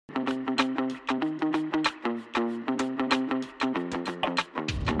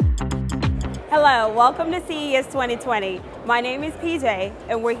Hello, welcome to CES 2020. My name is PJ,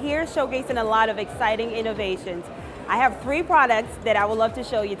 and we're here showcasing a lot of exciting innovations. I have 3 products that I would love to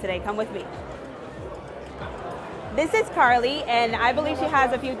show you today. Come with me. This is Carly, and I believe she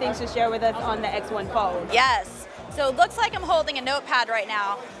has a few things to share with us on the X1 Fold. Yes, so it looks like I'm holding a notepad right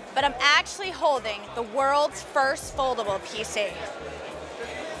now, but I'm actually holding the world's first foldable PC.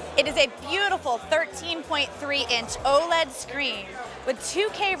 It is a beautiful 13.3-inch OLED screen with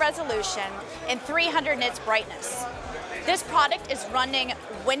 2K resolution and 300 nits brightness. This product is running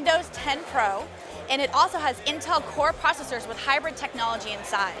Windows 10 Pro, and it also has Intel Core processors with hybrid technology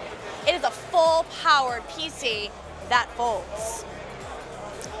inside. It is a full-powered PC that folds.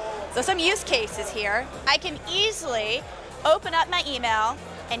 So some use cases here. I can easily open up my email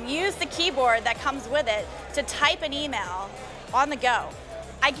and use the keyboard that comes with it to type an email on the go.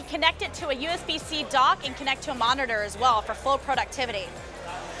 I can connect it to a USB-C dock and connect to a monitor as well for full productivity.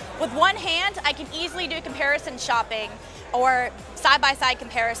 With one hand, I can easily do comparison shopping or side-by-side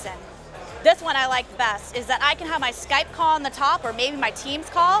comparison. This one I like best is that I can have my Skype call on the top or maybe my Teams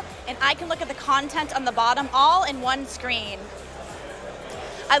call, and I can look at the content on the bottom all in one screen.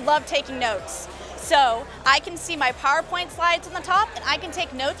 I love taking notes. So I can see my PowerPoint slides on the top, and I can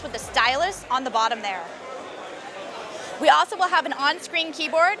take notes with the stylus on the bottom there. We also will have an on-screen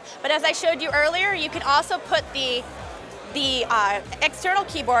keyboard, but as I showed you earlier, you can also put the external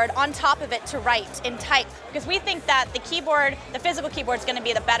keyboard on top of it to write and type, because we think that the keyboard, the physical keyboard, is going to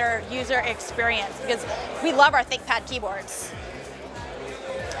be the better user experience because we love our ThinkPad keyboards.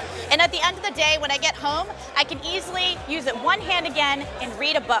 And at the end of the day, when I get home, I can easily use it one hand again and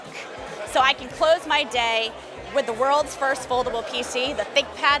read a book. So I can close my day with the world's first foldable PC, the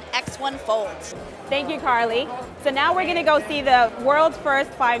ThinkPad X1 Fold. Thank you, Carly. So now we're going to go see the world's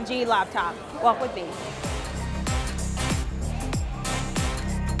first 5G laptop. Walk with me.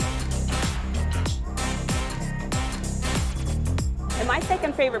 And my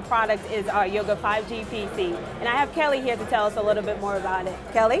second favorite product is our Yoga 5G PC. And I have Kelly here to tell us a little bit more about it.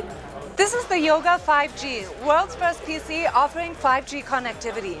 Kelly? This is the Yoga 5G, world's first PC offering 5G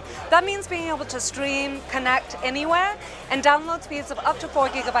connectivity. That means being able to stream, connect anywhere, and download speeds of up to 4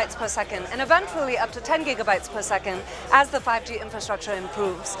 gigabytes per second, and eventually up to 10 gigabytes per second as the 5G infrastructure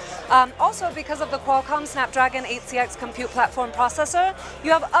improves. Also, because of the Qualcomm Snapdragon 8cx compute platform processor,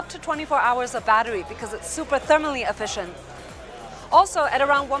 you have up to 24 hours of battery because it's super thermally efficient. Also, at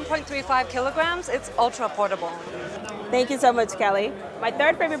around 1.35 kilograms, it's ultra portable. Thank you so much, Kelly. My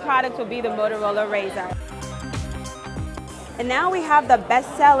third favorite product will be the Motorola Razr. And now we have the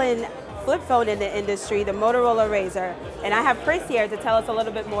best-selling flip phone in the industry, the Motorola Razr. And I have Chris here to tell us a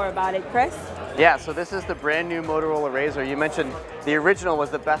little bit more about it. Chris? Yeah, so this is the brand new Motorola Razr. You mentioned the original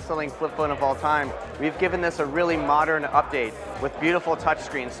was the best-selling flip phone of all time. We've given this a really modern update with beautiful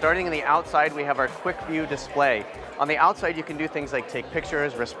touchscreens. Starting in the outside, we have our quick view display. On the outside, you can do things like take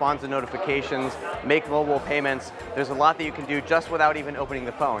pictures, respond to notifications, make mobile payments. There's a lot that you can do just without even opening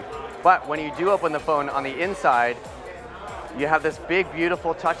the phone. But when you do open the phone, on the inside, you have this big,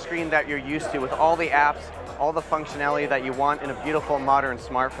 beautiful touchscreen that you're used to with all the apps, all the functionality that you want in a beautiful, modern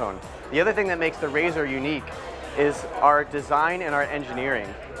smartphone. The other thing that makes the Razr unique is our design and our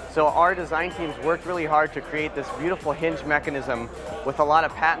engineering. So our design teams worked really hard to create this beautiful hinge mechanism with a lot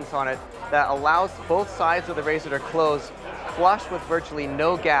of patents on it that allows both sides of the Razr to close flush with virtually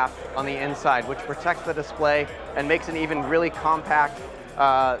no gap on the inside, which protects the display and makes an even really compact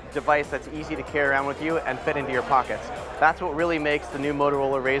device that's easy to carry around with you and fit into your pockets. That's what really makes the new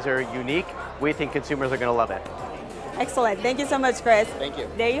Motorola Razr unique. We think consumers are going to love it. Excellent. Thank you so much, Chris. Thank you.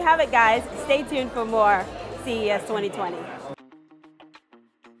 There you have it, guys. Stay tuned for more CES 2020.